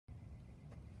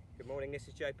Good morning, this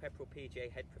is Joe Pepperell,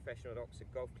 PGA Head Professional at Oxford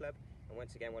Golf Club, and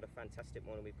once again what a fantastic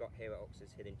morning we've got here at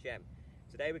Oxford's Hidden Gem.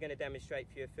 Today we're going to demonstrate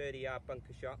for you a 30-yard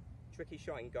bunker shot, tricky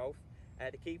shot in golf.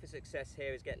 The key for success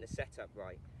here is getting the setup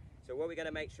right. So what we're going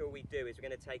to make sure we do is we're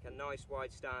going to take a nice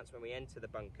wide stance when we enter the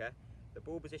bunker. The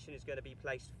ball position is going to be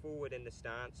placed forward in the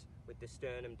stance with the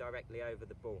sternum directly over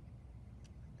the ball.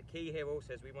 The key here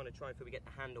also is we want to try and feel we get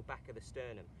the handle back of the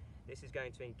sternum. This is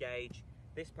going to engage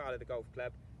this part of the golf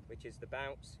club, which is the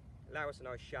bounce, allow us a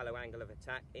nice shallow angle of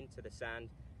attack into the sand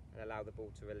and allow the ball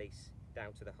to release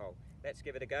down to the hole. Let's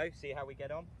give it a go, see how we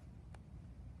get on.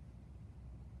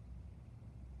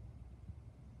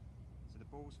 So the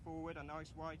ball's forward, a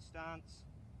nice wide stance,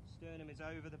 sternum is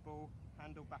over the ball,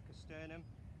 handle back of sternum.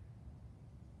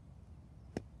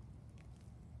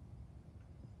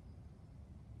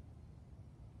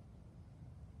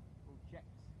 Ball checks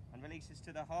and releases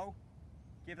to the hole.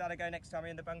 Give that a go next time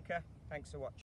you're in the bunker. Thanks for watching.